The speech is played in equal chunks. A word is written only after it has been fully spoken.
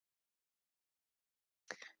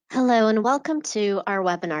Hello and welcome to our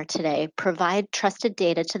webinar today, Provide Trusted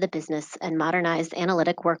Data to the Business and Modernize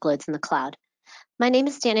Analytic Workloads in the Cloud. My name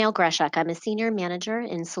is Danielle Greshak. I'm a Senior Manager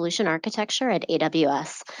in Solution Architecture at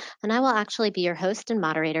AWS, and I will actually be your host and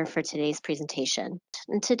moderator for today's presentation.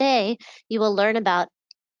 And today, you will learn about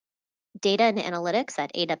data and analytics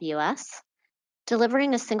at AWS,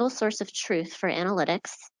 delivering a single source of truth for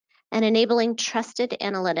analytics, and enabling trusted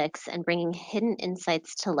analytics and bringing hidden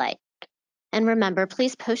insights to light. And remember,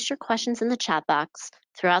 please post your questions in the chat box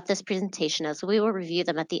throughout this presentation as we will review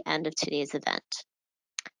them at the end of today's event.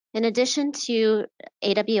 In addition to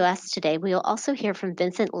AWS today, we will also hear from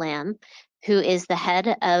Vincent Lamb, who is the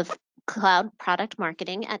head of Cloud Product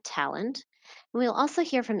Marketing at Talend. We will also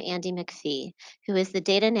hear from Andy McPhee, who is the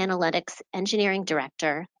Data and Analytics Engineering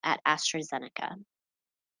Director at AstraZeneca.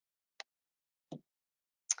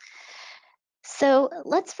 So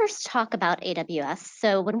let's first talk about AWS.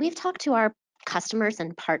 So when we've talked to our customers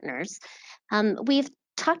and partners, we've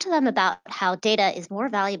talked to them about how data is more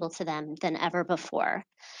valuable to them than ever before.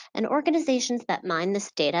 And organizations that mine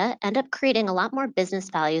this data end up creating a lot more business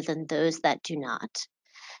value than those that do not.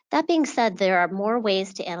 That being said, there are more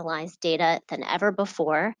ways to analyze data than ever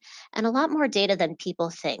before, and a lot more data than people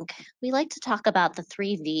think. We like to talk about the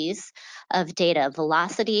 3 V's of data: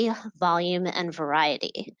 velocity, volume, and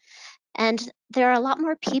variety. And there are a lot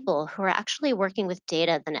more people who are actually working with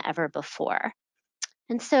data than ever before.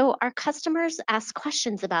 And so our customers ask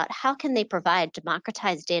questions about how can they provide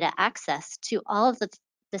democratized data access to all of the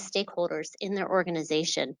stakeholders in their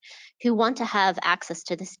organization who want to have access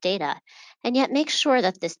to this data, and yet make sure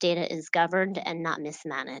that this data is governed and not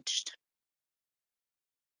mismanaged.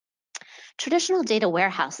 Traditional data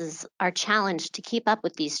warehouses are challenged to keep up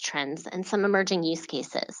with these trends and some emerging use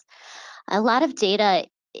cases. A lot of data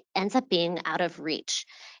ends up being out of reach,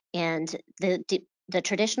 and the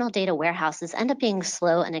traditional data warehouses end up being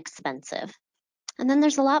slow and expensive. And then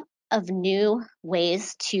there's a lot of new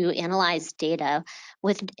ways to analyze data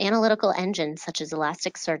with analytical engines such as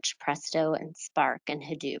Elasticsearch, Presto, and Spark, and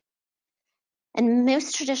Hadoop. And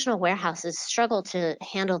most traditional warehouses struggle to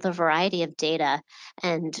handle the variety of data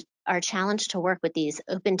and are challenged to work with these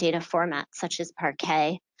open data formats such as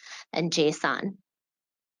Parquet and JSON.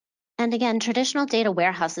 And again, traditional data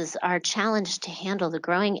warehouses are challenged to handle the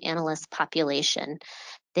growing analyst population.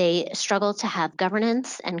 They struggle to have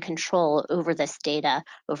governance and control over this data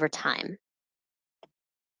over time.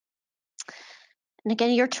 And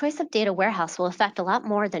again, your choice of data warehouse will affect a lot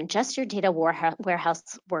more than just your data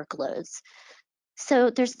warehouse workloads. So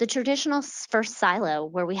there's the traditional first silo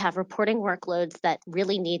where we have reporting workloads that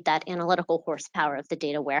really need that analytical horsepower of the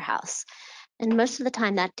data warehouse. And most of the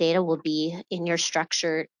time that data will be in your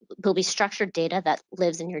structured data that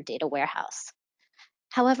lives in your data warehouse.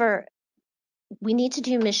 However, we need to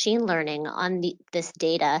do machine learning on this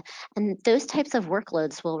data, and those types of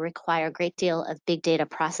workloads will require a great deal of big data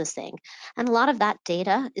processing. And a lot of that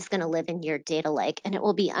data is going to live in your data lake, and it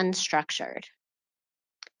will be unstructured.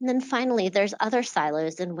 And then finally, there's other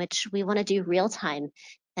silos in which we want to do real-time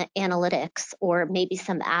analytics or maybe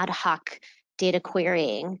some ad hoc data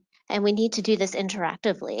querying. And we need to do this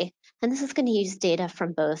interactively. And this is going to use data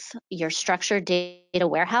from both your structured data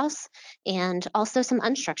warehouse and also some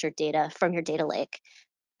unstructured data from your data lake.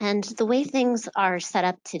 And the way things are set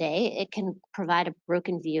up today, it can provide a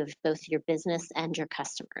broken view of both your business and your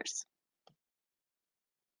customers.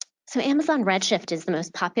 So Amazon Redshift is the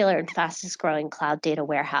most popular and fastest growing cloud data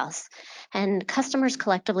warehouse, and customers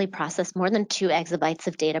collectively process more than 2 exabytes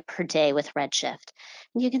of data per day with Redshift.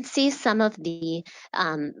 And you can see some of the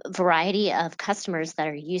variety of customers that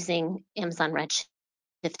are using Amazon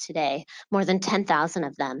Redshift today, more than 10,000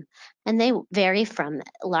 of them. And they vary from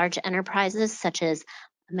large enterprises such as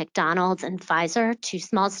McDonald's and Pfizer to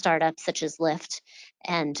small startups such as Lyft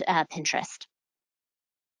and Pinterest.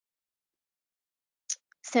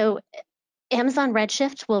 So Amazon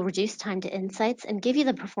Redshift will reduce time to insights and give you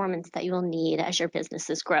the performance that you will need as your business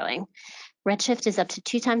is growing. Redshift is up to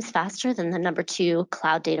 2 times faster than the number 2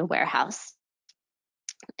 cloud data warehouse.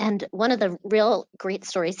 And one of the real great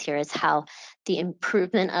stories here is how the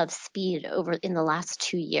improvement of speed in the last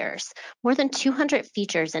 2 years. More than 200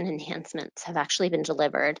 features and enhancements have actually been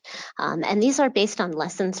delivered. And these are based on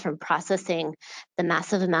lessons from processing the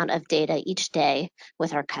massive amount of data each day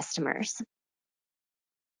with our customers.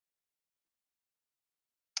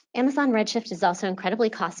 Amazon Redshift is also incredibly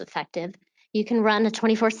cost-effective. You can run a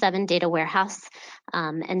 24/7 data warehouse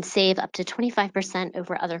and save up to 25%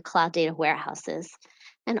 over other cloud data warehouses,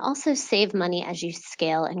 and also save money as you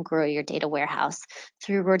scale and grow your data warehouse.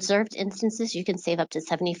 Through reserved instances, you can save up to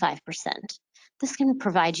 75%. This can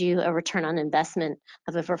provide you a return on investment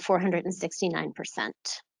of over 469%.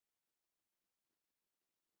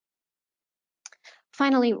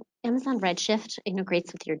 Finally, Amazon Redshift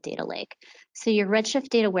integrates with your data lake. So your Redshift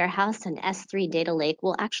data warehouse and S3 data lake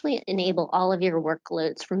will actually enable all of your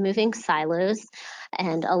workloads, removing silos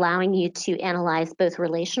and allowing you to analyze both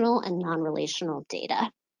relational and non-relational data.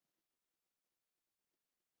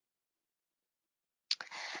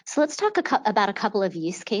 So let's talk about a couple of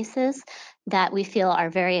use cases that we feel are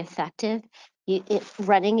very effective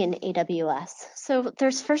running in AWS. So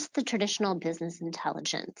there's first the traditional business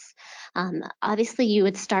intelligence. Obviously, you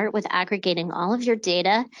would start with aggregating all of your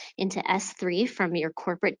data into S3 from your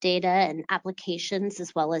corporate data and applications,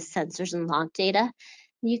 as well as sensors and log data.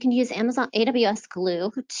 You can use Amazon AWS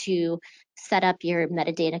Glue to set up your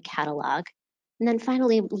metadata catalog. And then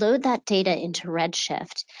finally, load that data into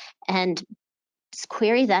Redshift and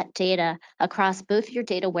query that data across both your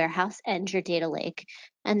data warehouse and your data lake,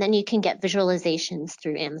 and then you can get visualizations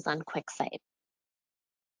through Amazon QuickSight.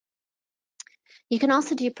 You can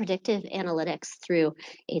also do predictive analytics through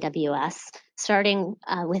AWS, starting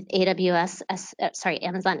with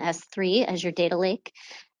Amazon S3 as your data lake,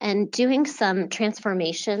 and doing some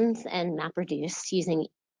transformations and MapReduce using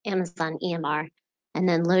Amazon EMR, and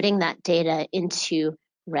then loading that data into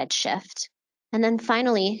Redshift. And then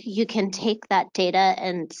finally, you can take that data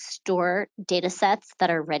and store data sets that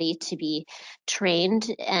are ready to be trained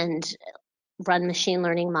and run machine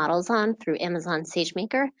learning models on through Amazon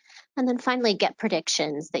SageMaker, and then finally get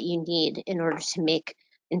predictions that you need in order to make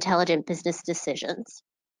intelligent business decisions.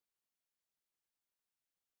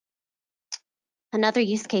 Another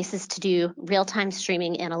use case is to do real-time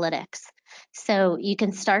streaming analytics. So you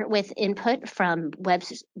can start with input from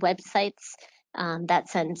websites that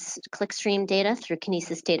sends clickstream data through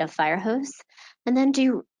Kinesis Data Firehose, and then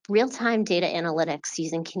do real-time data analytics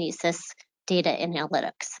using Kinesis Data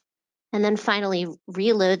Analytics. And then finally,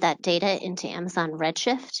 reload that data into Amazon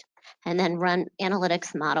Redshift, and then run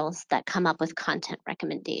analytics models that come up with content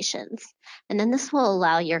recommendations. And then this will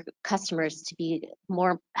allow your customers to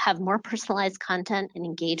have more personalized content and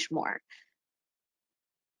engage more.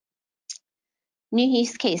 New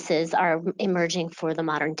use cases are emerging for the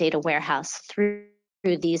modern data warehouse through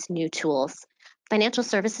these new tools. Financial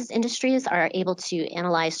services industries are able to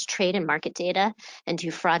analyze trade and market data and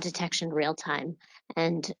do fraud detection real time.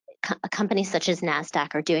 And companies such as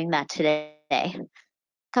NASDAQ are doing that today.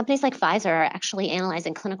 Companies like Pfizer are actually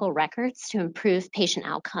analyzing clinical records to improve patient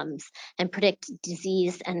outcomes and predict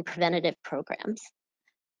disease and preventative programs.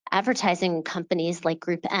 Advertising companies like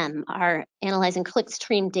Group M are analyzing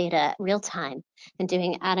clickstream data real time and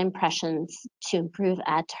doing ad impressions to improve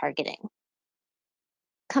ad targeting.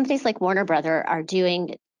 Companies like Warner Brother are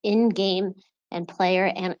doing in-game and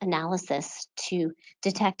player analysis to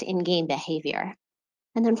detect in-game behavior.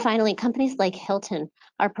 And then finally, companies like Hilton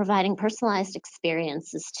are providing personalized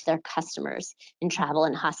experiences to their customers in travel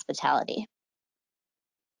and hospitality.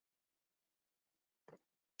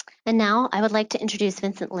 And now I would like to introduce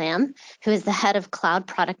Vincent Lamb, who is the head of cloud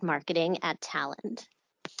product marketing at Talend.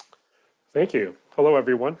 Thank you. Hello,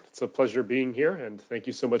 everyone. It's a pleasure being here, and thank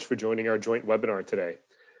you so much for joining our joint webinar today.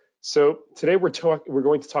 So today we're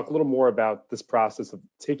going to talk a little more about this process of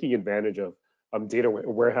taking advantage of data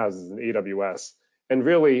warehouses in AWS, and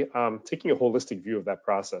really taking a holistic view of that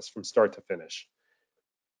process from start to finish.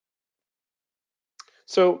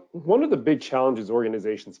 So one of the big challenges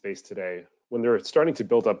organizations face today when they're starting to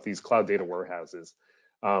build up these cloud data warehouses,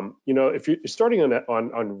 if you're starting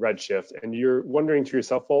on Redshift and you're wondering to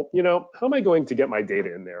yourself, well, how am I going to get my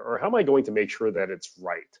data in there, or how am I going to make sure that it's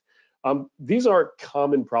right? These are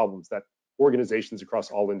common problems that organizations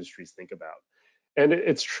across all industries think about. And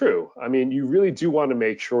it's true. I mean, you really do want to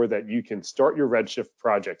make sure that you can start your Redshift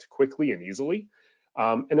project quickly and easily.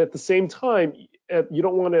 And at the same time, you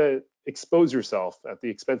don't want to expose yourself at the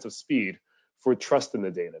expense of speed for trust in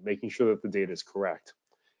the data, making sure that the data is correct.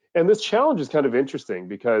 And this challenge is kind of interesting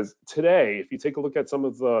because today, if you take a look at some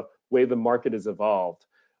of the way the market has evolved,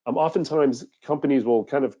 oftentimes companies will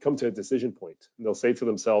kind of come to a decision point and they'll say to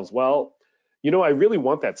themselves, well, I really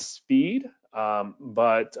want that speed,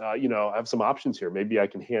 but I have some options here. Maybe I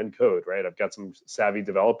can hand code, right? I've got some savvy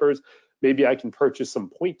developers. Maybe I can purchase some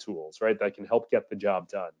point tools, right, that can help get the job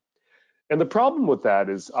done. And the problem with that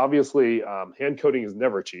is obviously hand coding is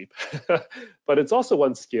never cheap, but it's also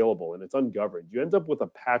unscalable and it's ungoverned. You end up with a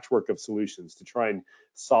patchwork of solutions to try and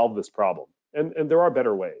solve this problem. And there are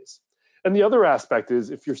better ways. And the other aspect is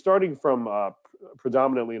if you're starting from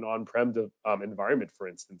predominantly an on-prem environment, for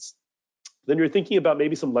instance, then you're thinking about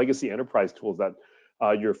maybe some legacy enterprise tools that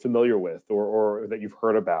you're familiar with or that you've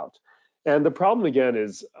heard about. And the problem again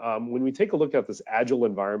is when we take a look at this agile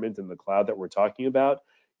environment in the cloud that we're talking about,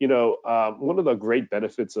 one of the great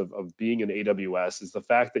benefits of being in AWS is the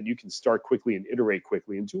fact that you can start quickly and iterate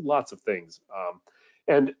quickly and do lots of things.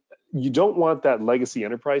 And you don't want that legacy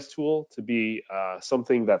enterprise tool to be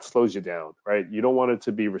something that slows you down, right? You don't want it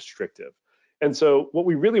to be restrictive. And so what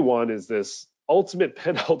we really want is this ultimate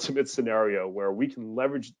penultimate scenario where we can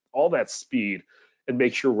leverage all that speed and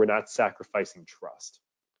make sure we're not sacrificing trust.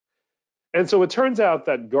 And so it turns out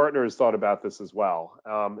that Gartner has thought about this as well.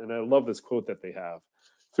 And I love this quote that they have.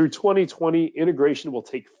 Through 2020, integration will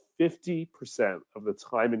take 50% of the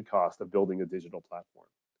time and cost of building a digital platform.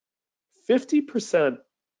 50%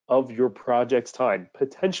 of your project's time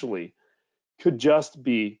potentially could just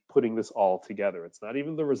be putting this all together. It's not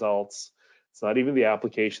even the results. It's not even the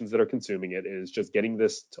applications that are consuming it. It is just getting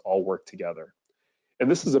this to all work together.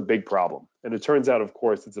 And this is a big problem. And it turns out, of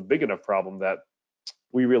course, it's a big enough problem that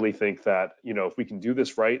we really think that, if we can do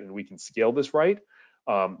this right and we can scale this right,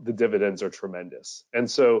 the dividends are tremendous.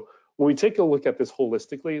 And so when we take a look at this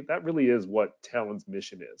holistically, that really is what Talon's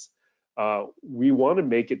mission is. We want to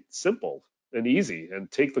make it simple and easy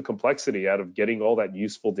and take the complexity out of getting all that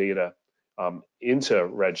useful data into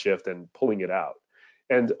Redshift and pulling it out.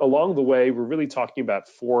 And along the way, we're really talking about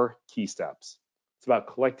 4 key steps. It's about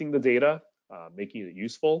collecting the data, making it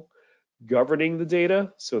useful, governing the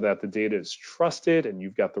data so that the data is trusted and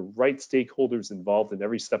you've got the right stakeholders involved in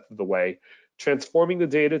every step of the way, transforming the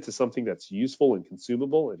data to something that's useful and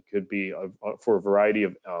consumable. It could be for a variety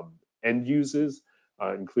of end uses,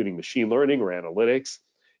 including machine learning or analytics,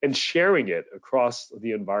 and sharing it across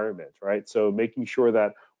the environment, right? So making sure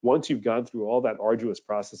that once you've gone through all that arduous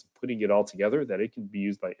process of putting it all together, that it can be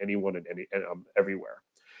used by anyone and everywhere.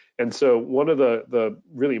 And so one of the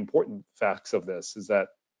really important facts of this is that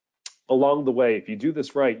along the way, if you do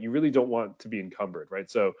this right, you really don't want to be encumbered, right?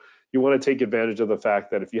 So you want to take advantage of the fact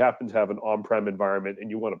that if you happen to have an on-prem environment and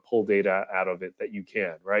you want to pull data out of it, that you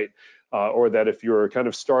can, right? Or that if you're kind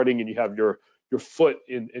of starting and you have your foot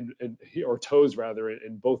or toes rather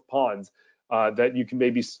in both ponds, that you can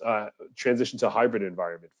maybe transition to a hybrid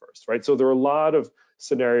environment first, right? So there are a lot of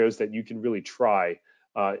scenarios that you can really try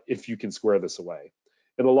if you can square this away.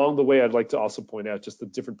 And along the way, I'd like to also point out just the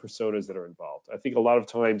different personas that are involved. I think a lot of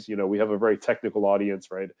times, we have a very technical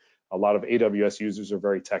audience, right? A lot of AWS users are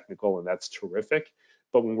very technical, and that's terrific.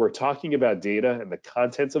 But when we're talking about data and the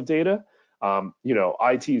contents of data,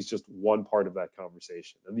 IT is just one part of that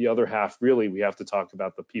conversation. And the other half, really, we have to talk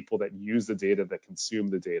about the people that use the data, that consume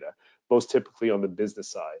the data, most typically on the business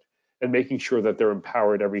side, and making sure that they're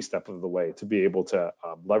empowered every step of the way to be able to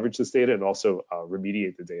leverage this data and also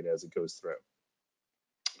remediate the data as it goes through.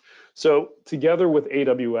 So together with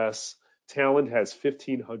AWS, Talon has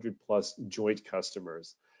 1,500 plus joint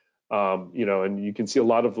customers. And you can see a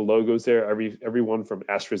lot of the logos there, everyone from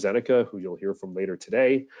AstraZeneca, who you'll hear from later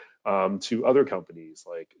today, to other companies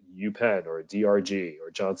like UPenn or DRG or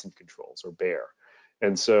Johnson Controls or Bayer.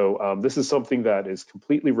 And so this is something that is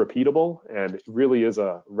completely repeatable and it really is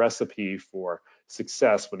a recipe for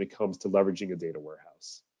success when it comes to leveraging a data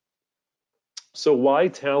warehouse. So why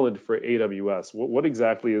Talon for AWS? What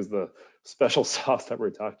exactly is the special sauce that we're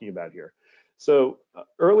talking about here? So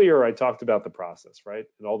earlier I talked about the process, right?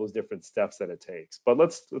 And all those different steps that it takes. But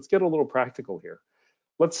let's get a little practical here.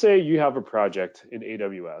 Let's say you have a project in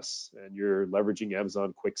AWS and you're leveraging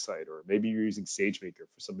Amazon QuickSight, or maybe you're using SageMaker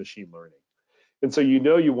for some machine learning. And so you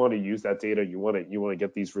want to use that data, you want to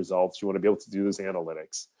get these results, you want to be able to do those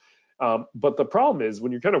analytics. But the problem is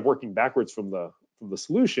when you're kind of working backwards from the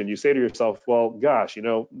solution, you say to yourself, well, gosh,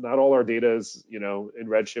 not all our data is, in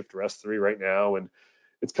Redshift or S3 right now, and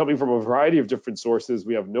it's coming from a variety of different sources.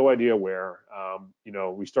 We have no idea where.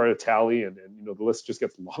 We start a tally, and the list just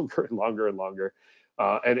gets longer and longer and longer,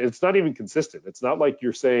 and it's not even consistent. It's not like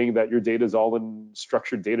you're saying that your data is all in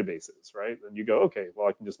structured databases, right? And you go, okay, well,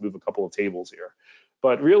 I can just move a couple of tables here,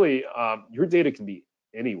 but really, your data can be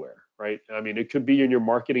anywhere, right? I mean, it could be in your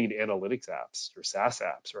marketing and analytics apps, your SaaS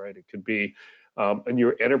apps, right? It could be in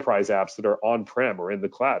your enterprise apps that are on-prem or in the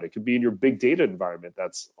cloud. It could be in your big data environment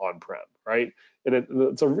that's on-prem, right? And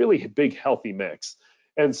it's a really big, healthy mix.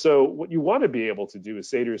 And so what you want to be able to do is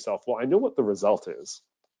say to yourself, well, I know what the result is,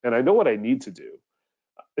 and I know what I need to do.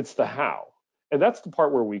 It's the how. And that's the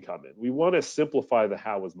part where we come in. We want to simplify the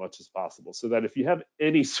how as much as possible so that if you have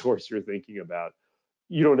any source you're thinking about,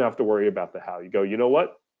 you don't have to worry about the how. You go, you know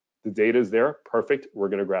what? The data is there, perfect, we're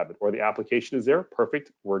going to grab it. Or the application is there,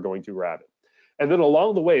 perfect, we're going to grab it. And then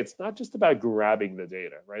along the way, it's not just about grabbing the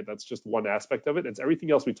data, right? That's just one aspect of it. It's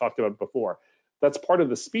everything else we talked about before. That's part of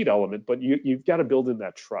the speed element, but you've got to build in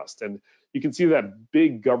that trust. And you can see that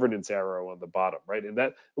big governance arrow on the bottom, right?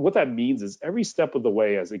 And what that means is every step of the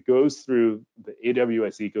way as it goes through the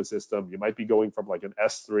AWS ecosystem, you might be going from like an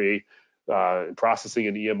S3, processing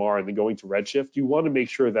an EMR, and then going to Redshift. You want to make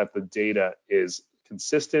sure that the data is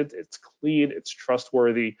consistent, it's clean, it's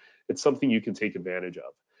trustworthy, it's something you can take advantage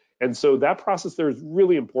of. And so that process there is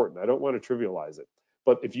really important. I don't want to trivialize it.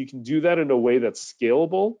 But if you can do that in a way that's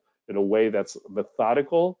scalable, in a way that's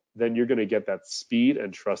methodical, then you're going to get that speed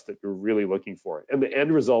and trust that you're really looking for. And the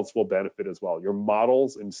end results will benefit as well. Your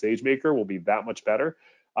models in SageMaker will be that much better.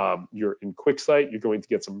 You're in QuickSight, you're going to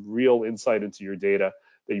get some real insight into your data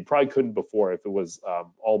that you probably couldn't before if it was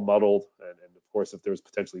all muddled, and of course, if there was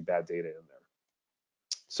potentially bad data in there.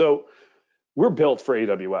 So we're built for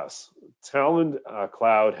AWS. Talend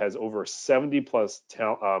Cloud has over 70 plus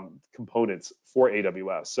components for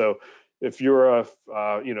AWS. So if you're a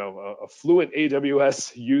fluent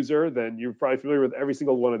AWS user, then you're probably familiar with every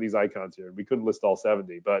single one of these icons here. We couldn't list all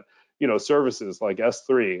 70, but services like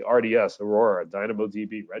S3, RDS, Aurora,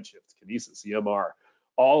 DynamoDB, Redshift, Kinesis, EMR,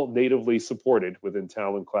 all natively supported within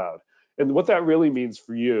Talend Cloud. And what that really means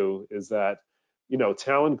for you is that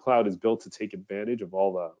Talend Cloud is built to take advantage of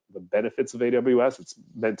all the benefits of AWS. It's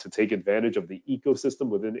meant to take advantage of the ecosystem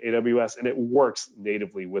within AWS, and it works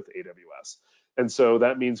natively with AWS. And so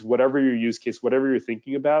that means whatever your use case, whatever you're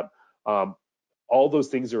thinking about, all those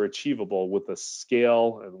things are achievable with the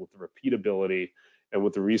scale and with the repeatability and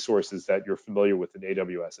with the resources that you're familiar with in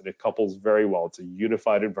AWS. And it couples very well. It's a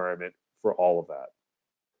unified environment for all of that.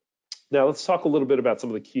 Now let's talk a little bit about some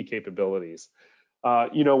of the key capabilities.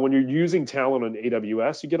 When you're using Talend on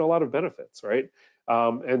AWS, you get a lot of benefits, right?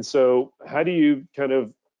 And so how do you kind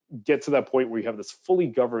of get to that point where you have this fully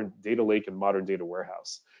governed data lake and modern data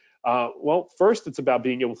warehouse? Well, first, it's about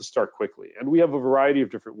being able to start quickly. And we have a variety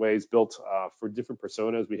of different ways built for different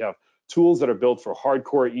personas. We have tools that are built for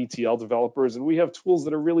hardcore ETL developers, and we have tools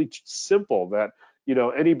that are really simple that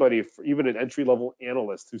anybody, even an entry-level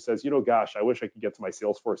analyst who says, gosh, I wish I could get to my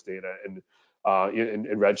Salesforce data in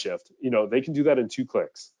Redshift, they can do that in 2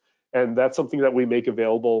 clicks. And that's something that we make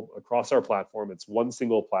available across our platform. It's one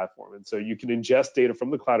single platform. And so you can ingest data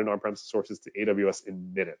from the cloud and on-premises sources to AWS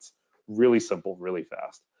in minutes. Really simple, really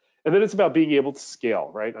fast. And then it's about being able to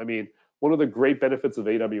scale, right? I mean, one of the great benefits of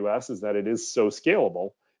AWS is that it is so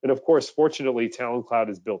scalable. And of course, fortunately, Talend Cloud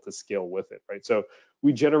is built to scale with it, right? So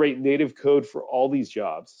we generate native code for all these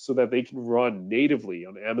jobs so that they can run natively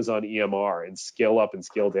on Amazon EMR and scale up and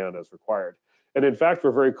scale down as required. And in fact,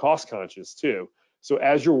 we're very cost conscious too. So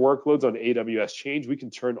as your workloads on AWS change, we can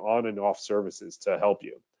turn on and off services to help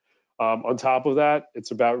you. On top of that, it's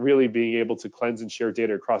about really being able to cleanse and share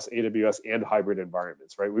data across AWS and hybrid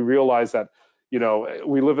environments, right? We realize that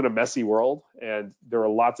we live in a messy world and there are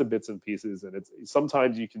lots of bits and pieces, and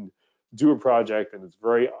sometimes you can do a project and it's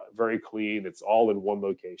very, very clean, it's all in one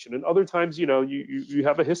location. And other times, you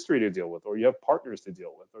have a history to deal with, or you have partners to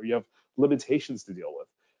deal with, or you have limitations to deal with.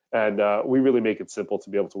 And we really make it simple to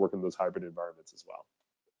be able to work in those hybrid environments as well.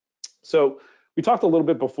 So we talked a little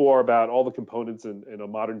bit before about all the components in a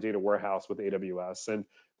modern data warehouse with AWS. And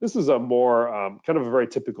this is a more kind of a very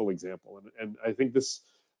typical example. And I think this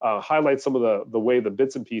highlights some of the way the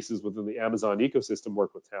bits and pieces within the Amazon ecosystem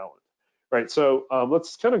work with Talend, right? So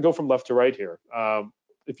let's kind of go from left to right here.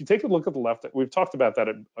 If you take a look at the left, we've talked about that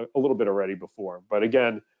a little bit already before. But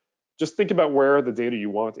again, just think about where the data you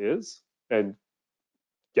want is and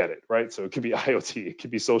get it, right? So it could be IoT, it could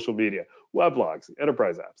be social media, weblogs,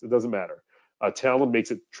 enterprise apps, it doesn't matter. Talend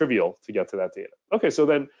makes it trivial to get to that data. Okay, so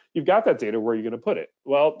then you've got that data, where are you going to put it?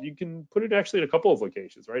 Well, you can put it actually in a couple of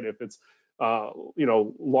locations, right? If it's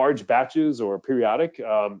large batches or periodic,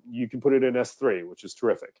 you can put it in S3, which is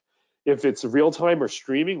terrific. If it's real-time or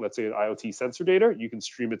streaming, let's say an IoT sensor data, you can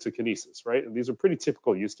stream it to Kinesis, right? And these are pretty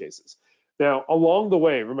typical use cases. Now, along the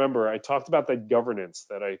way, remember, I talked about that governance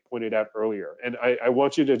that I pointed out earlier. And I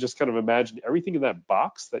want you to just kind of imagine everything in that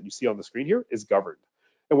box that you see on the screen here is governed.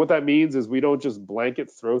 And what that means is we don't just blanket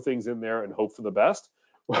throw things in there and hope for the best.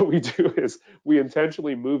 What we do is we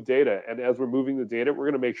intentionally move data. And as we're moving the data, we're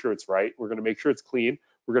going to make sure it's right. We're going to make sure it's clean.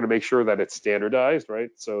 We're going to make sure that it's standardized, right?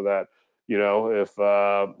 So that, if,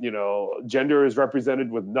 gender is represented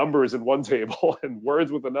with numbers in one table and words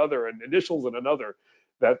with another and initials in another,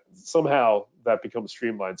 that somehow that becomes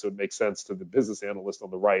streamlined. So it makes sense to the business analyst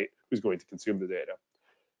on the right who's going to consume the data.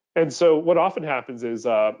 And so what often happens is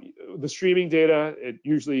the streaming data, it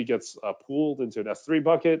usually gets pooled into an S3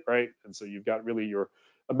 bucket, right? And so you've got really your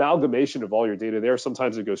amalgamation of all your data there.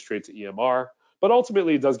 Sometimes it goes straight to EMR, but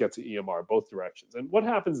ultimately it does get to EMR, both directions. And what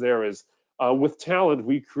happens there is with Talend,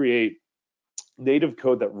 we create native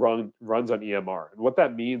code that runs on EMR. And what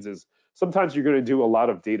that means is sometimes you're going to do a lot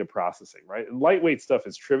of data processing, right? And lightweight stuff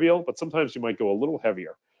is trivial, but sometimes you might go a little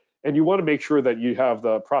heavier. And you want to make sure that you have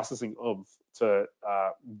the processing oomph to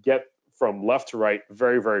get from left to right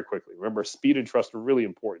very, very quickly. Remember, speed and trust are really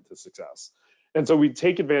important to success. And so we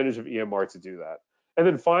take advantage of EMR to do that. And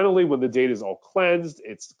then finally, when the data is all cleansed,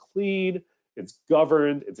 it's clean, it's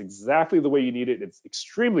governed, it's exactly the way you need it, it's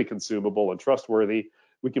extremely consumable and trustworthy,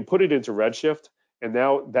 we can put it into Redshift. And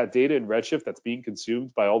now that data in Redshift that's being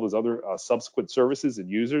consumed by all those other subsequent services and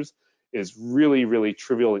users is really, really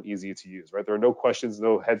trivial and easy to use, right? There are no questions,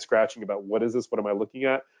 no head scratching about what is this, what am I looking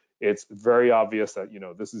at? It's very obvious that,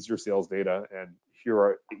 this is your sales data, and here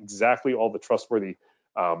are exactly all the trustworthy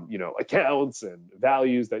accounts and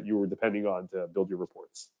values that you were depending on to build your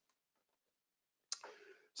reports.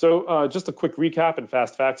 So just a quick recap and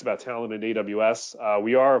fast facts about Talent and AWS.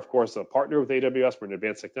 We are, of course, a partner with AWS. We're an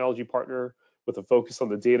advanced technology partner with a focus on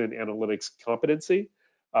the data and analytics competency.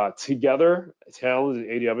 Together, Talent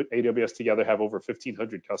and AWS together have over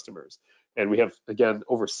 1,500 customers. And we have, again,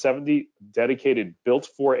 over 70 dedicated built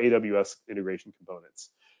for AWS integration components.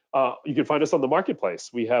 You can find us on the marketplace.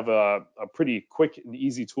 We have a pretty quick and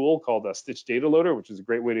easy tool called a Stitch Data Loader, which is a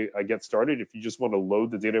great way to get started. If you just want to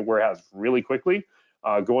load the data warehouse really quickly,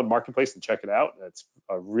 go on Marketplace and check it out. It's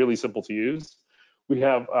really simple to use. We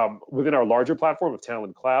have, within our larger platform of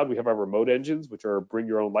Talent Cloud, we have our remote engines, which are bring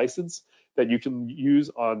your own license that you can use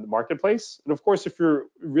on the Marketplace. And of course, if you're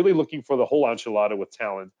really looking for the whole enchilada with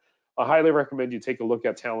Talent, I highly recommend you take a look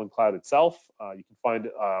at Talent Cloud itself. You can find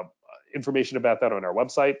information about that on our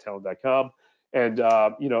website, talent.com. And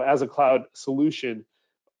as a cloud solution,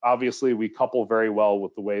 obviously we couple very well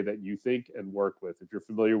with the way that you think and work with. If you're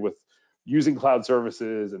familiar with using cloud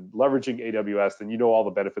services and leveraging AWS, then you know all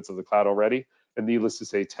the benefits of the cloud already. And needless to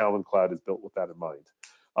say, Talent Cloud is built with that in mind.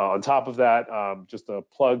 On top of that, just a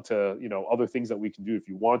plug to other things that we can do if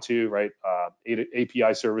you want to, right?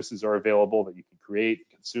 API services are available that you can create,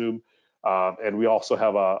 consume, and we also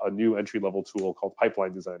have a new entry-level tool called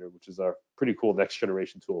Pipeline Designer, which is a pretty cool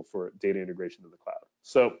next-generation tool for data integration in the cloud.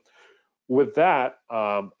 So with that,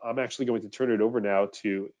 I'm actually going to turn it over now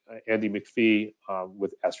to Andy McPhee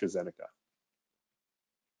with AstraZeneca.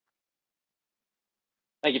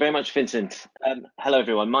 Thank you very much, Vincent. Hello,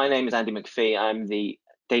 everyone. My name is Andy McPhee. I'm the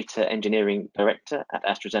Data Engineering Director at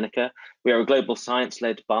AstraZeneca. We are a global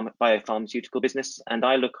science-led biopharmaceutical business, and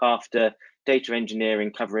I look after data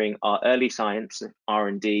engineering covering our early science,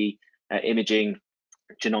 R&D, imaging,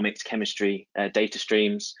 genomics, chemistry, data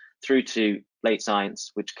streams, through to late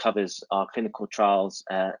science, which covers our clinical trials,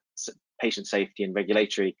 patient safety and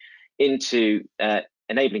regulatory, into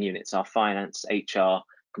enabling units, our finance, HR,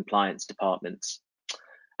 compliance departments.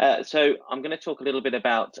 So I'm going to talk a little bit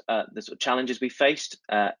about the sort of challenges we faced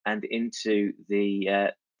and into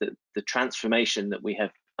the transformation that we have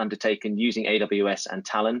undertaken using AWS and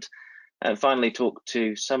Talent, and finally talk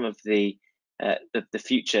to some of the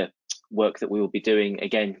future work that we will be doing,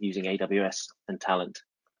 again, using AWS and Talent.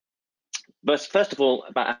 But first of all,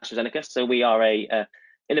 about AstraZeneca. So we are a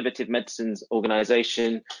innovative medicines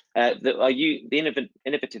organization that are the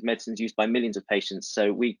innovative medicines used by millions of patients.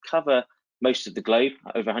 So we cover most of the globe,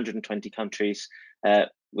 over 120 countries,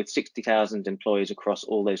 with 60,000 employees across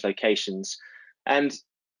all those locations. And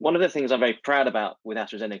one of the things I'm very proud about with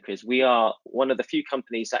AstraZeneca is we are one of the few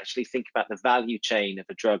companies that actually think about the value chain of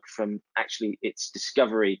a drug from actually its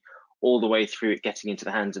discovery all the way through it getting into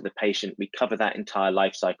the hands of the patient. We cover that entire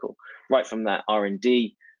life cycle, right from that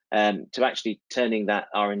R&D to actually turning that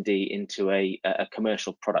R&D into a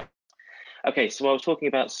commercial product. Okay, so I was talking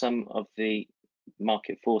about some of the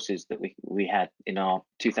market forces that we had in our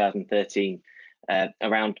 2013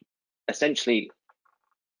 around essentially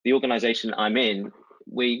the organization I'm in.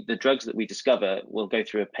 The drugs that we discover will go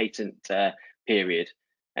through a patent period,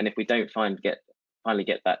 and if we don't finally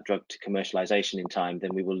get that drug to commercialization in time,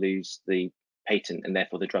 then we will lose the patent and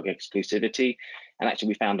therefore the drug exclusivity. And actually,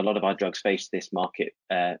 we found a lot of our drugs faced this market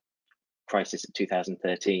crisis in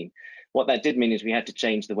 2013. What that did mean is we had to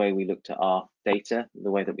change the way we looked at our data,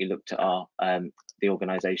 the way that we looked at our the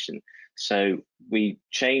organization. So we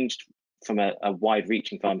changed from a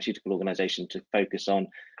wide-reaching pharmaceutical organization to focus on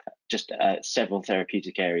just several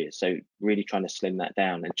therapeutic areas. So really trying to slim that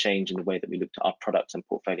down and change in the way that we looked at our products and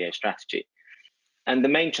portfolio strategy. And the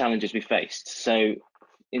main challenges we faced. So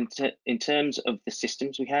in terms of the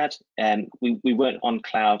systems we had, we weren't on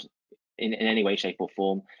cloud in any way, shape or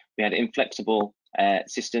form. We had inflexible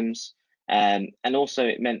systems. And also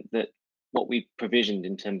it meant that what we provisioned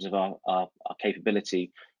in terms of our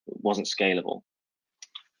capability wasn't scalable,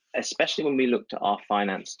 especially when we looked at our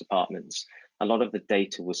finance departments. a lot of the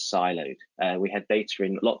data was siloed. We had data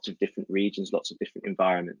in lots of different regions, lots of different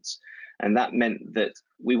environments. And that meant that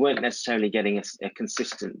we weren't necessarily getting a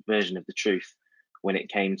consistent version of the truth when it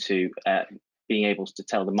came to being able to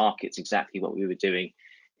tell the markets exactly what we were doing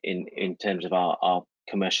in terms of our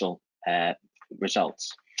commercial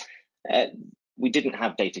results. We didn't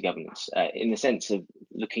have data governance in the sense of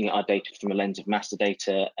looking at our data from a lens of master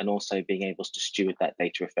data and also being able to steward that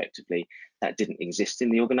data effectively. That didn't exist in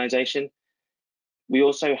the organization. We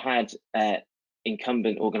also had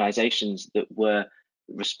incumbent organizations that were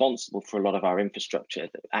responsible for a lot of our infrastructure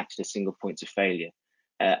that acted as single points of failure.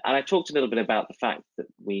 And I talked a little bit about the fact that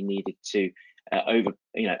we needed to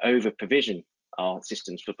over provision our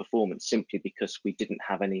systems for performance simply because we didn't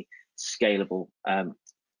have any scalable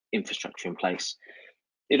infrastructure in place.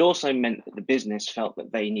 It also meant that the business felt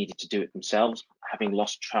that they needed to do it themselves, having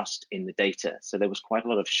lost trust in the data. So there was quite a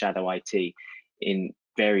lot of shadow IT in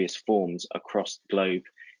various forms across the globe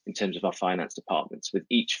in terms of our finance departments, with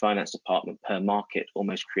each finance department per market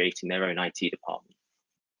almost creating their own IT department.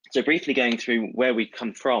 So briefly going through where we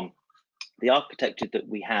come from, the architecture that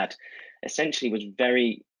we had essentially was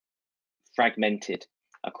very fragmented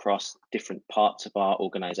across different parts of our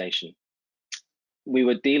organization. We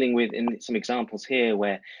were dealing with, in some examples here,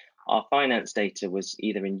 where our finance data was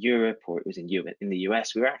either in Europe or it was in the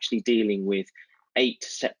US. We were actually dealing with 8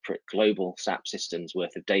 separate global SAP systems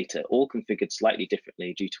worth of data, all configured slightly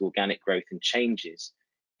differently due to organic growth and changes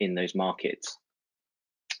in those markets.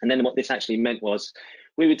 And then what this actually meant was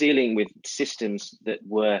we were dealing with systems that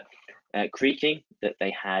were creaking, that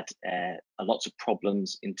they had lots of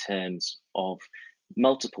problems in terms of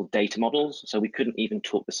multiple data models, so we couldn't even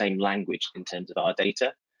talk the same language in terms of our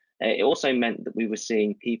data. It also meant that we were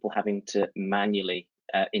seeing people having to manually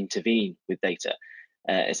intervene with data,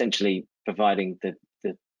 essentially providing the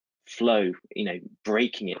flow,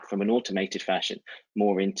 breaking it from an automated fashion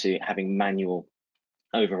more into having manual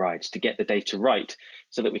overrides to get the data right,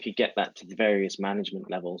 so that we could get that to the various management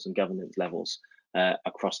levels and governance levels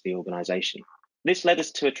across the organization. This led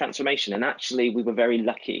us to a transformation, and actually we were very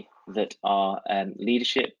lucky that our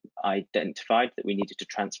leadership identified that we needed to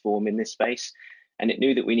transform in this space, and it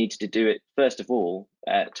knew that we needed to do it first of all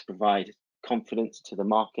to provide confidence to the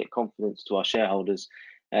market, confidence to our shareholders,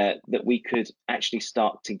 that we could actually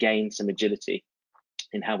start to gain some agility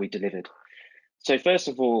in how we delivered. So first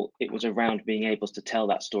of all, it was around being able to tell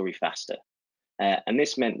that story faster. And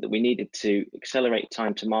this meant that we needed to accelerate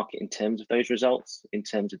time to market in terms of those results, in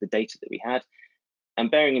terms of the data that we had. And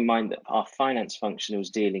bearing in mind that our finance function was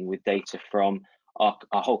dealing with data from our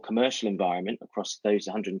whole commercial environment across those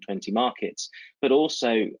 120 markets, but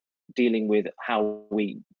also dealing with how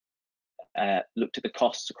we looked at the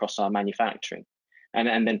costs across our manufacturing.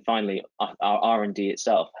 And then finally, our R&D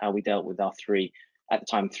itself, how we dealt with our at the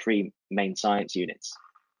time, three main science units.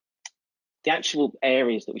 The actual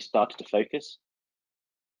areas that we started to focus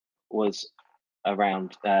was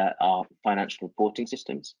around our financial reporting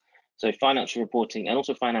systems. So financial reporting and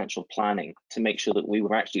also financial planning, to make sure that we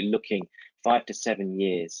were actually looking 5 to 7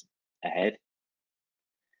 years ahead.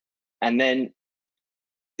 And then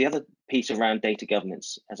the other piece around data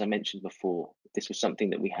governance, as I mentioned before, this was something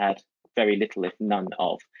that we had very little, if none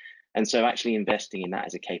of. And so actually investing in that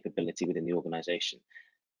as a capability within the organization.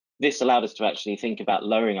 This allowed us to actually think about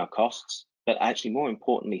lowering our costs, but actually more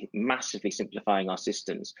importantly, massively simplifying our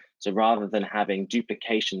systems. So rather than having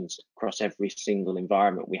duplications across every single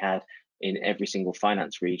environment we had in every single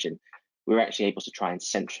finance region, we were actually able to try and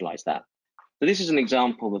centralize that. So this is an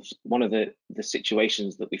example of one of the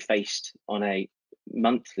situations that we faced on a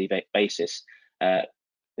monthly basis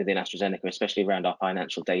within AstraZeneca, especially around our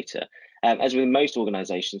financial data. As with most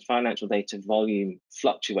organizations, financial data volume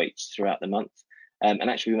fluctuates throughout the month. And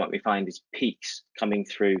actually what we find is peaks coming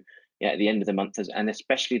through at the end of the month, and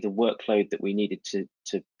especially the workload that we needed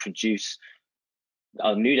to produce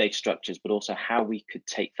our new data structures, but also how we could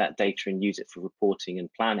take that data and use it for reporting and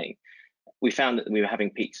planning. We found that we were having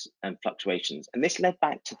peaks and fluctuations. And this led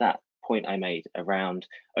back to that point I made around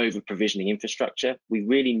over-provisioning infrastructure. We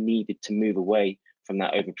really needed to move away from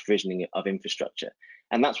that over-provisioning of infrastructure.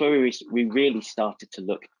 And that's where we really started to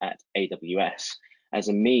look at AWS as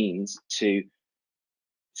a means to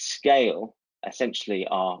scale essentially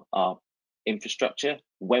our infrastructure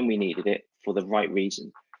when we needed it for the right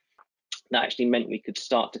reason. That actually meant we could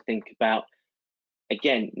start to think about,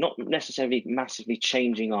 again, not necessarily massively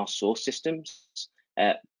changing our source systems,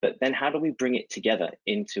 but then how do we bring it together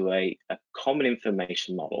into a common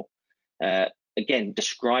information model, again,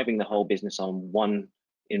 describing the whole business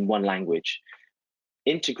in one language,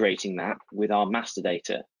 integrating that with our master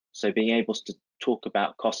data. So being able to talk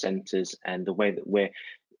about cost centers and the way that we're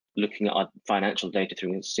looking at our financial data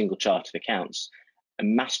through a single chart of accounts,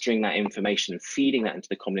 and mastering that information and feeding that into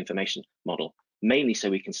the common information model, mainly so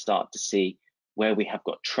we can start to see where we have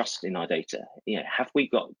got trust in our data. Have we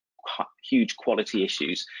got huge quality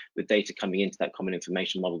issues with data coming into that common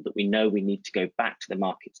information model that we know we need to go back to the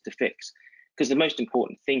markets to fix? Because the most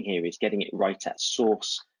important thing here is getting it right at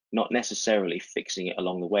source, not necessarily fixing it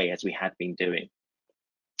along the way as we had been doing.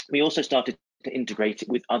 We also started to integrate it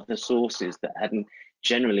with other sources that hadn't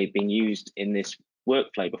generally been used in this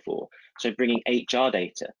workflow before. So bringing HR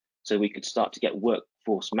data so we could start to get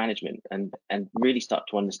workforce management and really start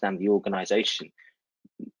to understand the organization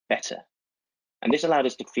better. And this allowed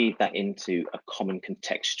us to feed that into a common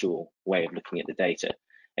contextual way of looking at the data.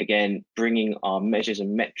 Again, bringing our measures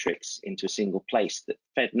and metrics into a single place that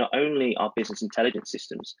fed not only our business intelligence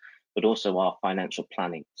systems, but also our financial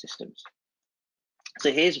planning systems.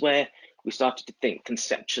 So here's where we started to think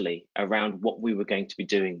conceptually around what we were going to be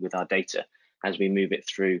doing with our data as we move it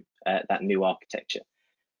through that new architecture.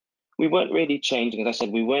 We weren't really changing, as I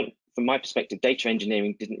said, from my perspective, data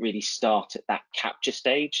engineering didn't really start at that capture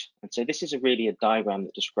stage. And so this is really a diagram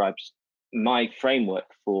that describes my framework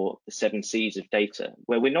for the 7 C's of data,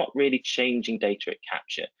 where we're not really changing data at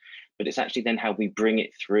capture, but it's actually then how we bring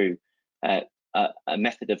it through a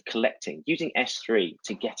method of collecting, using S3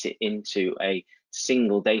 to get it into a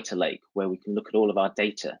single data lake where we can look at all of our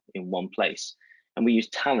data in one place. And we use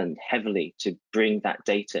Talend heavily to bring that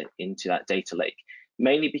data into that data lake,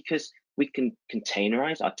 mainly because we can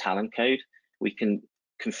containerize our Talend code, we can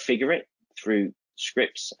configure it through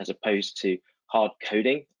scripts as opposed to hard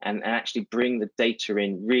coding, and actually bring the data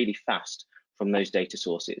in really fast from those data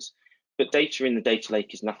sources. But data in the data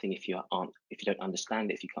lake is nothing if you don't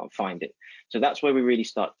understand it, if you can't find it. So that's where we really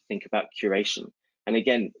start to think about curation. And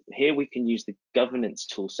again, here we can use the governance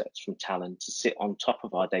tool sets from Talend to sit on top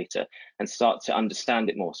of our data and start to understand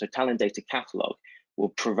it more. So Talend Data Catalog will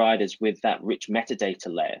provide us with that rich metadata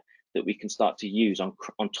layer that we can start to use on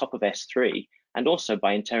top of S3, and also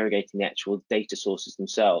by interrogating the actual data sources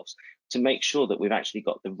themselves to make sure that we've actually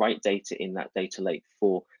got the right data in that data lake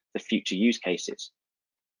for the future use cases.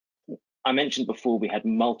 I mentioned before we had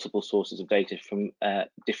multiple sources of data from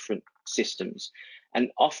different systems, and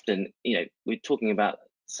often, we're talking about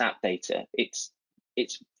SAP data. It's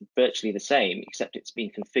virtually the same, except it's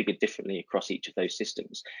been configured differently across each of those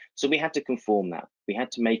systems. So we had to conform that. We had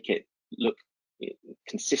to make it look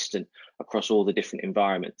consistent across all the different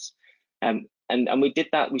environments. And we did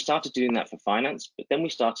that. We started doing that for finance, but then we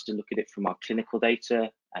started to look at it from our clinical data,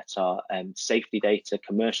 at our safety data,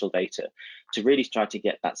 commercial data, to really try to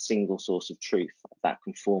get that single source of truth, that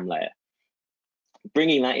conform layer.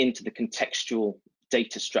 Bringing that into the contextual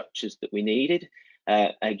data structures that we needed.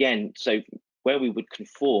 Again, so where we would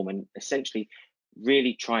conform and essentially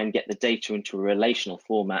really try and get the data into a relational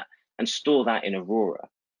format and store that in Aurora.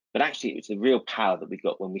 But actually, it was the real power that we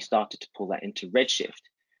got when we started to pull that into Redshift,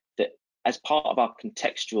 that as part of our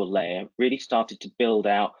contextual layer, really started to build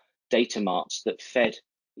out data marts that fed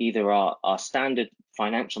either our standard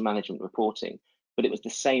financial management reporting, but it was the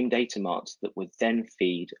same data marts that would then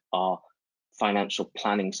feed our financial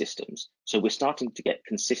planning systems. So we're starting to get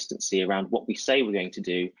consistency around what we say we're going to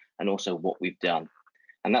do and also what we've done.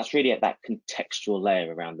 And that's really at that contextual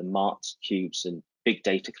layer around the marts, cubes, and big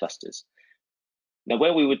data clusters. Now,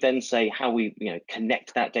 where we would then say how we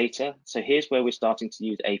connect that data. So here's where we're starting to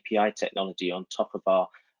use API technology on top of our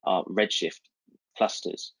Redshift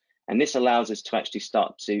clusters. And this allows us to actually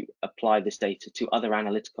start to apply this data to other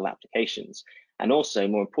analytical applications. And also,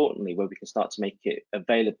 more importantly, where we can start to make it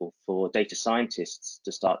available for data scientists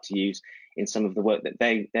to start to use in some of the work that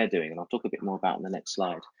they're doing. And I'll talk a bit more about in the next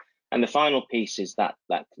slide. And the final piece is that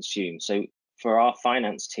consume. So for our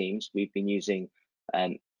finance teams, we've been using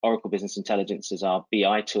Oracle Business Intelligence as our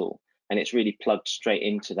BI tool, and it's really plugged straight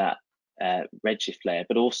into that Redshift layer,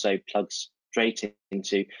 but also plugs straight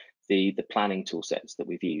into the planning tool sets that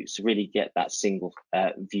we've used to really get that single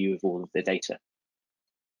view of all of the data.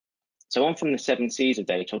 So on from the 7 C's of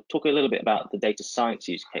data, I'll talk a little bit about the data science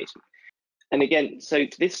use case. And again, so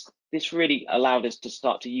this really allowed us to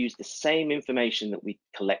start to use the same information that we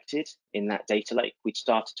collected in that data lake. We'd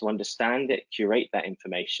started to understand it, curate that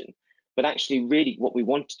information. But actually, really, what we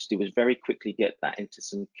wanted to do was very quickly get that into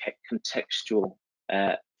some contextual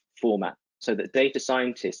format so that data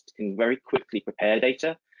scientists can very quickly prepare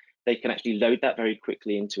data. They can actually load that very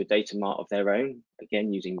quickly into a data mart of their own,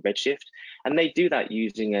 again, using Redshift. And they do that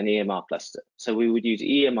using an EMR cluster. So we would use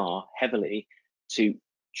EMR heavily to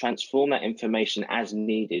transform that information as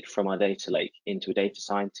needed from our data lake into a data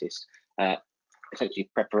scientist,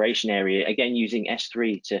 essentially preparation area, again, using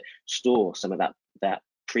S3 to store some of that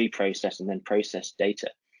pre-processed and then processed data.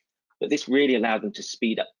 But this really allowed them to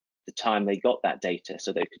speed up the time they got that data,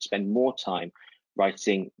 so they could spend more time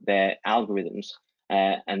writing their algorithms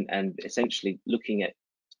and essentially looking at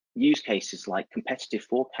use cases like competitive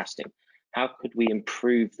forecasting. How could we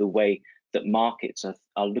improve the way that markets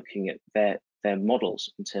are looking at their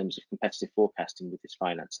models in terms of competitive forecasting with this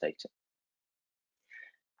finance data?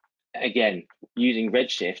 Again, using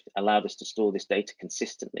Redshift allowed us to store this data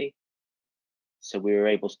consistently. So we were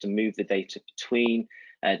able to move the data between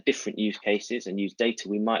different use cases and use data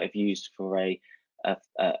we might have used for a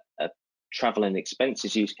travel and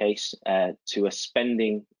expenses use case to a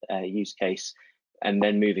spending use case, and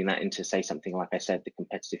then moving that into, say, something like I said, the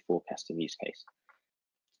competitive forecasting use case.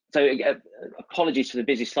 So apologies for the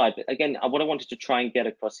busy slide, but again, what I wanted to try and get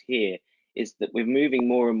across here is that we're moving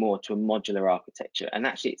more and more to a modular architecture, and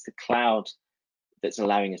actually it's the cloud that's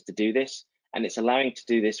allowing us to do this. And it's allowing to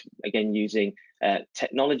do this, again, using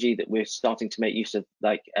technology that we're starting to make use of,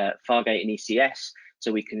 like Fargate and ECS,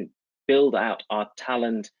 so we can build out our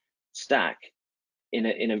Talend stack in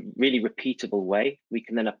a really repeatable way. We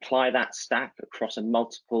can then apply that stack across a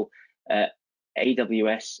multiple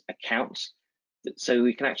AWS accounts, so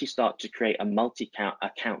we can actually start to create a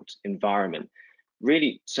multi-account environment,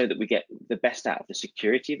 really so that we get the best out of the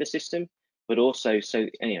security of the system, but also so,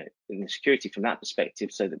 you know, in the security from that perspective,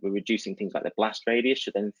 so that we're reducing things like the blast radius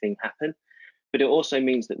should anything happen. But it also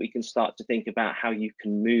means that we can start to think about how you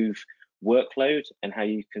can move workload and how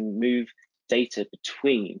you can move data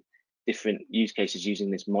between different use cases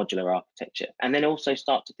using this modular architecture. And then also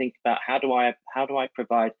start to think about how do I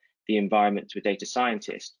provide the environment to a data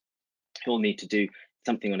scientist who will need to do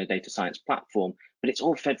something on a data science platform, but it's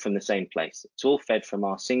all fed from the same place. It's all fed from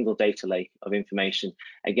our single data lake of information.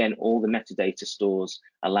 Again, all the metadata stores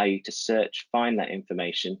allow you to search, find that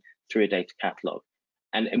information through a data catalog,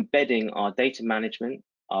 and embedding our data management,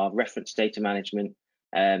 our reference data management,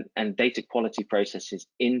 and data quality processes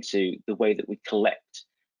into the way that we collect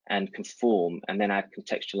and conform and then add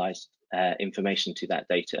contextualized information to that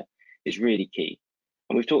data is really key.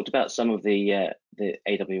 And we've talked about some of the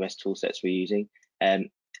AWS tool sets we're using.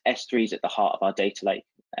 S3 is at the heart of our data lake.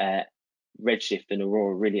 Redshift and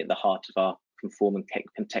Aurora really at the heart of our conform and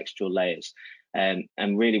contextual layers. And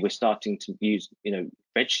really we're starting to use, you know,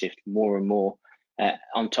 Redshift more and more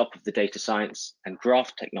on top of the data science and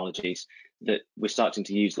graph technologies that we're starting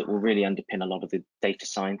to use that will really underpin a lot of the data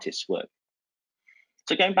scientists' work.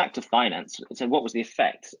 So going back to finance, so what was the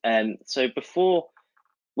effect? So before,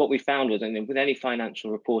 what we found was, and with any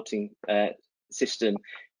financial reporting system,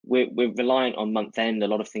 we're reliant on month end, a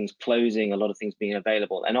lot of things closing, a lot of things being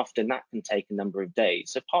available, and often that can take a number of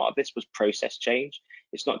days. So part of this was process change.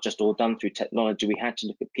 It's not just all done through technology. We had to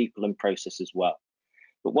look at people and process as well.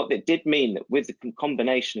 But what it did mean that with the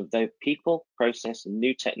combination of those people, process, and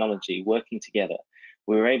new technology working together,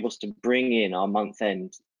 we were able to bring in our month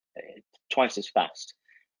end twice as fast.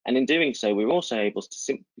 And in doing so, we were also able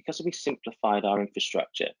to, because we simplified our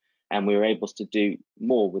infrastructure and we were able to do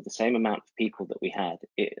more with the same amount of people that we had,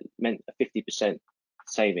 it meant a 50%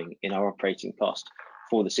 saving in our operating cost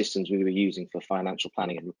for the systems we were using for financial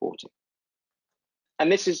planning and reporting.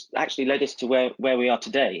 And this has actually led us to where we are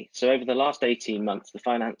today. So over the last 18 months, the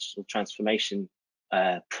financial transformation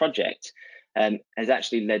project has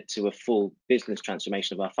actually led to a full business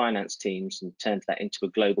transformation of our finance teams and turned that into a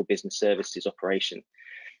global business services operation.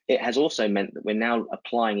 It has also meant that we're now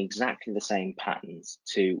applying exactly the same patterns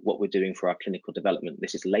to what we're doing for our clinical development.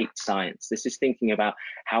 This is late science. This is thinking about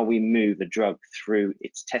how we move a drug through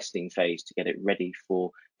its testing phase to get it ready for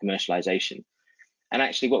commercialization. And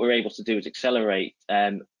actually what we're able to do is accelerate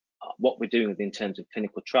what we're doing in terms of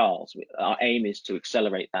clinical trials. Our aim is to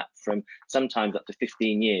accelerate that from sometimes up to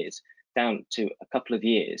 15 years down to a couple of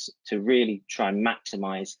years to really try and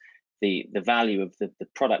maximize the value of the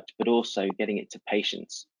product, but also getting it to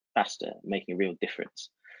patients faster, making a real difference.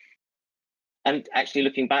 And actually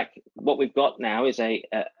looking back, what we've got now is a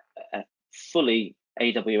fully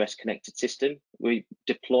AWS connected system. We're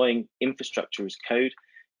deploying infrastructure as code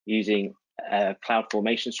using cloud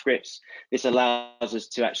formation scripts. This allows us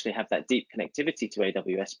to actually have that deep connectivity to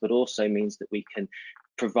AWS, but also means that we can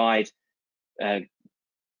provide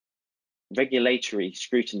regulatory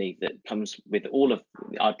scrutiny that comes with all of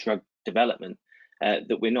our drug development,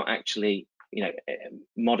 that we're not actually, you know,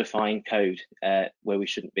 modifying code where we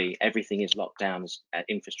shouldn't be. Everything is locked down as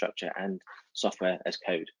infrastructure and software as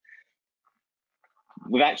code.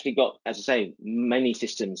 We've actually got, as I say, many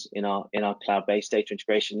systems in our cloud-based data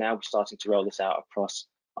integration now. We're starting to roll this out across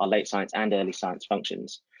our late science and early science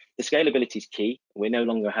functions. The scalability is key. We're no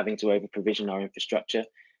longer having to over-provision our infrastructure,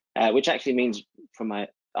 which actually means from our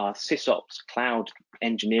SysOps cloud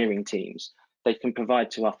engineering teams, they can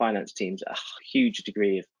provide to our finance teams a huge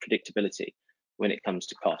degree of predictability when it comes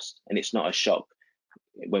to cost, and it's not a shock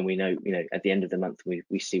when we know, at the end of the month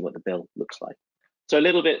we see what the bill looks like. So a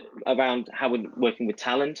little bit around how we're working with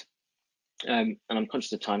Talend, and I'm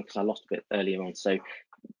conscious of time because I lost a bit earlier on. So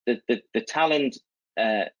the Talend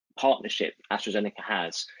partnership AstraZeneca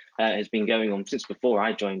has been going on since before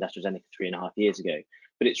I joined AstraZeneca 3.5 years ago,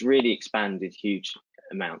 but it's really expanded huge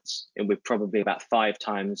amounts, and we're probably about 5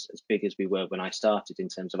 times as big as we were when I started in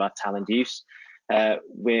terms of our Talend use.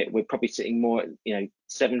 We're probably sitting more,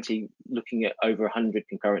 70, looking at over 100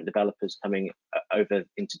 concurrent developers coming over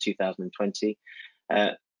into 2020.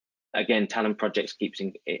 Again, Talend projects keeps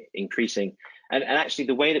increasing, and actually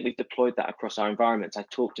the way that we've deployed that across our environments, I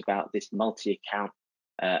talked about this multi-account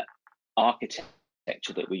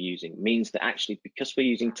architecture that we're using, means that actually because we're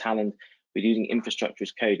using Talend, we're using infrastructure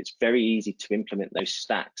as code, it's very easy to implement those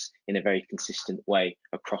stacks in a very consistent way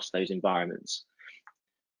across those environments.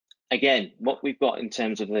 Again, what we've got in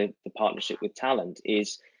terms of the partnership with Talend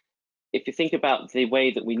is, if you think about the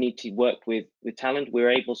way that we need to work with Talend,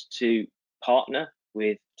 we're able to partner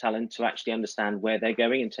with Talend to actually understand where they're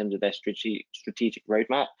going in terms of their strategic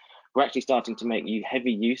roadmap. We're actually starting to make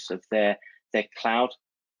heavy use of their cloud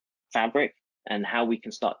fabric and how we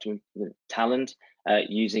can start to implement Talend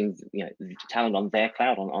using Talend on their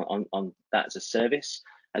cloud, on that as a service,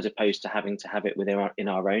 as opposed to having to have it in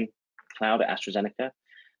our own cloud at AstraZeneca.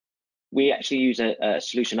 We actually use a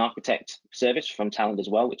solution architect service from Talend as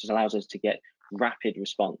well, which allows us to get rapid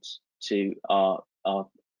response to our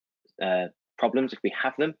problems if we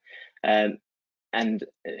have them. And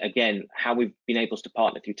again, how we've been able to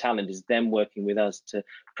partner through Talend is them working with us to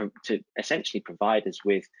essentially provide us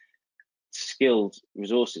with skilled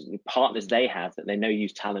resources and partners they have that they know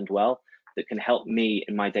use Talend well, that can help me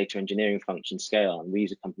in my data engineering function scale. And we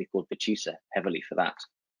use a company called Virtusa heavily for that.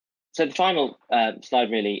 So the final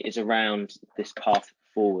slide really is around this path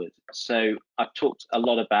forward. So I've talked a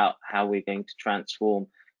lot about how we're going to transform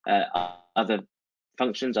other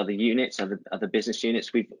functions, other units, other business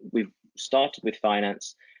units. We've started with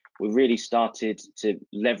finance. We really started to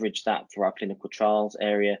leverage that for our clinical trials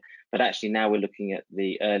area, but actually now we're looking at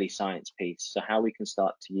the early science piece. So how we can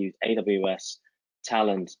start to use AWS,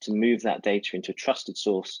 Talend to move that data into a trusted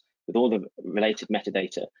source with all the related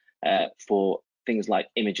metadata for things like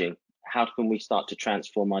imaging. How can we start to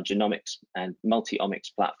transform our genomics and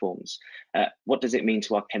multi-omics platforms? What does it mean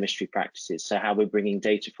to our chemistry practices? So how we're bringing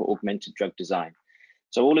data for augmented drug design.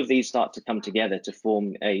 So all of these start to come together to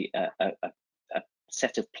form a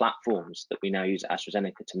set of platforms that we now use at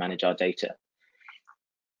AstraZeneca to manage our data.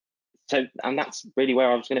 So, and that's really where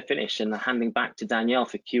I was going to finish, and handing back to Danielle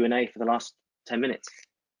for Q&A for the last 10 minutes.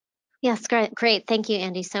 Yes, great. Thank you,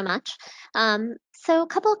 Andy, so much. So a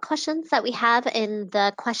couple of questions that we have in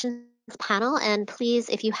the questions panel, and please,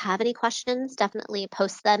 if you have any questions, definitely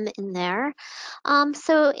post them in there.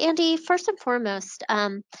 So Andy, first and foremost,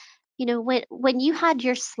 when you had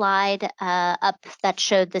your slide up that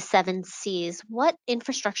showed the 7 C's, what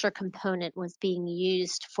infrastructure component was being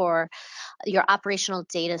used for your operational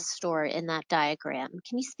data store in that diagram?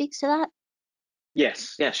 Can you speak to that?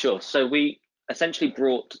 Yes, yeah, sure. So we essentially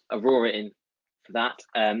brought Aurora in for that.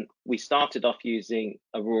 We started off using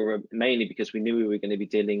Aurora mainly because we knew we were going to be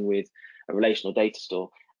dealing with a relational data store.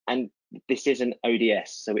 And this is an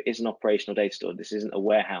ODS, so it is an operational data store. This isn't a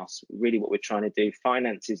warehouse. Really what we're trying to do,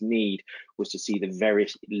 finance's need was to see the very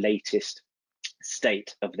latest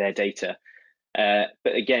state of their data.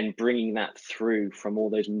 But again, bringing that through from all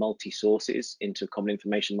those multi-sources into a common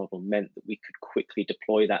information model meant that we could quickly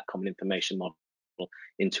deploy that common information model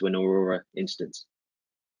into an Aurora instance.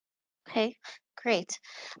 Okay, great.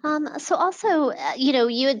 So also,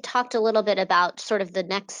 you had talked a little bit about sort of the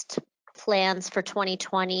next plans for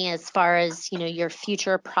 2020 as far as, your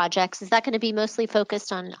future projects. Is that going to be mostly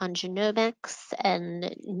focused on genomics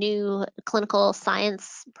and new clinical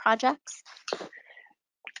science projects?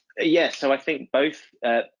 Yes, so I think both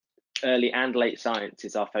early and late science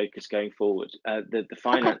is our focus going forward. The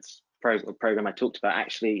finance program I talked about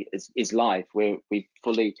actually is live. We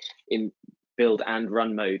fully in build and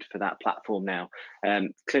run mode for that platform now.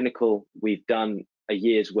 Clinical, we've done a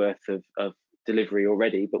year's worth of delivery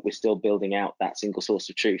already, but we're still building out that single source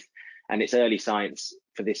of truth. And it's early science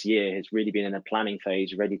for this year has really been in a planning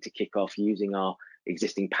phase, ready to kick off using our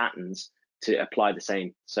existing patterns to apply the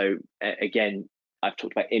same. So again, I've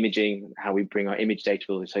talked about imaging, how we bring our image data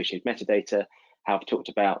with associated metadata, how I've talked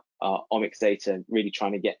about our omics data, really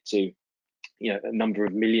trying to get to a number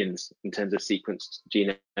of millions in terms of sequenced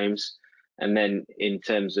genomes. And then in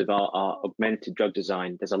terms of our augmented drug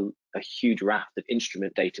design, there's a huge raft of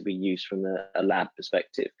instrument data we use from a lab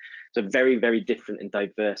perspective. So very, very different and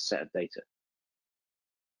diverse set of data.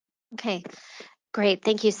 Okay, great,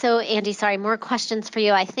 thank you. So Andy, sorry, more questions for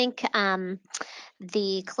you. I think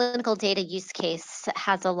the clinical data use case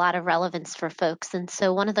has a lot of relevance for folks. And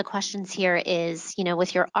so one of the questions here is,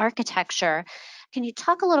 with your architecture, can you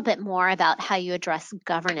talk a little bit more about how you address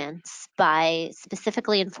governance by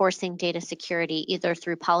specifically enforcing data security, either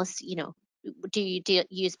through policy, do you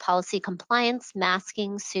use policy compliance,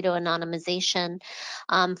 masking, pseudo-anonymization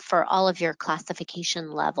for all of your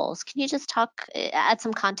classification levels? Can you just add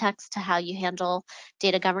some context to how you handle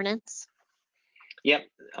data governance? Yep,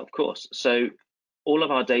 of course. So all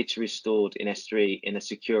of our data is stored in S3 in a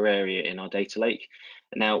secure area in our data lake.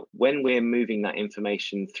 Now, when we're moving that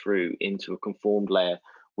information through into a conformed layer,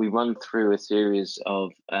 we run through a series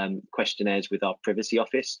of questionnaires with our privacy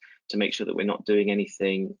office to make sure that we're not doing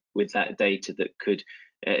anything with that data that could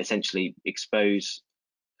essentially expose.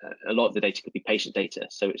 A lot of the data could be patient data,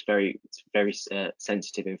 so it's very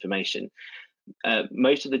sensitive information.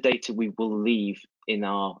 Most of the data we will leave in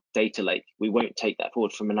our data lake. We won't take that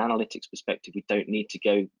forward. From an analytics perspective, we don't need to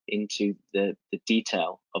go into the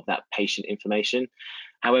detail of that patient information.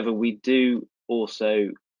 However, we do also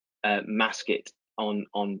mask it on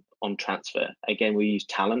transfer. Again, we use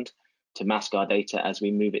Talend to mask our data as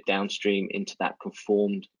we move it downstream into that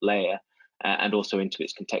conformed layer and also into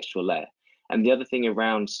its contextual layer. And the other thing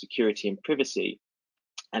around security and privacy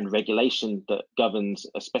and regulation that governs,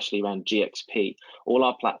 especially around GXP, all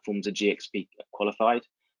our platforms are GXP qualified.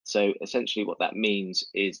 So essentially what that means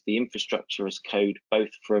is the infrastructure as code, both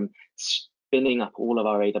from spinning up all of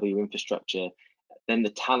our AW infrastructure, then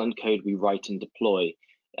the Talend code we write and deploy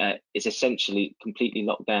is essentially completely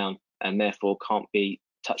locked down and therefore can't be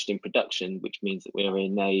touched in production, which means that we're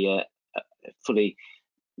in a fully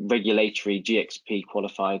regulatory GXP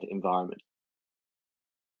qualified environment.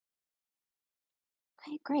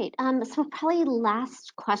 Okay, great. So probably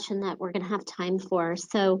last question that we're going to have time for.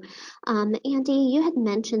 So, Andy, you had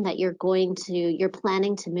mentioned that you're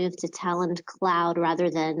planning to move to Talend Cloud rather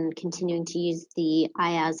than continuing to use the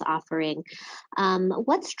IaaS offering.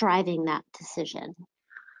 What's driving that decision?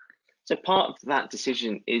 So part of that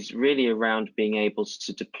decision is really around being able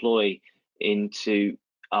to deploy into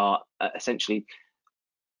our essentially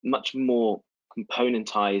much more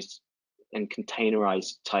componentized and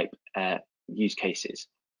containerized type use cases.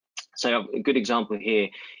 So a good example here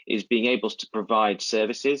is being able to provide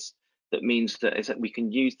services. That means that we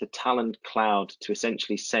can use the Talend Cloud to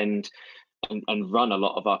essentially send and run a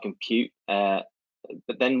lot of our compute.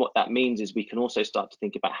 But then what that means is we can also start to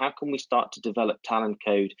think about how can we start to develop Talend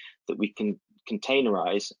code that we can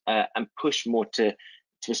containerize and push more to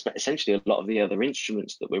essentially a lot of the other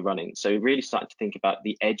instruments that we're running. So really starting to think about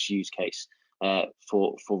the edge use case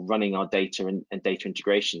for running our data and data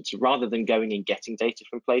integration. So rather than going and getting data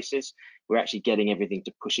from places, we're actually getting everything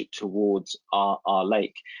to push it towards our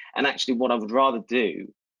lake. And actually what I would rather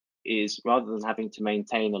do is, rather than having to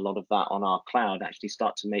maintain a lot of that on our cloud, actually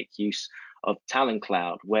start to make use of Talend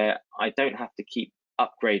Cloud, where I don't have to keep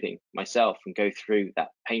upgrading myself and go through that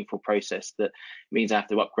painful process that means I have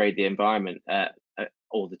to upgrade the environment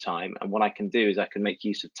all the time. And what I can do is I can make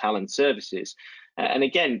use of Talend services, and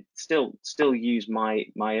again, still use my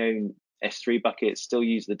own S3 buckets, still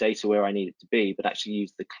use the data where I need it to be, but actually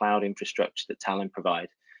use the cloud infrastructure that Talend provide.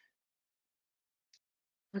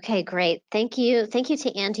 Okay, great. Thank you. Thank you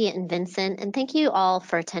to Andy and Vincent, and thank you all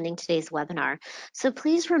for attending today's webinar. So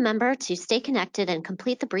please remember to stay connected and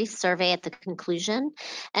complete the brief survey at the conclusion.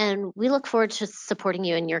 And we look forward to supporting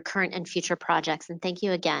you in your current and future projects. And thank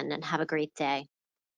you again, and have a great day.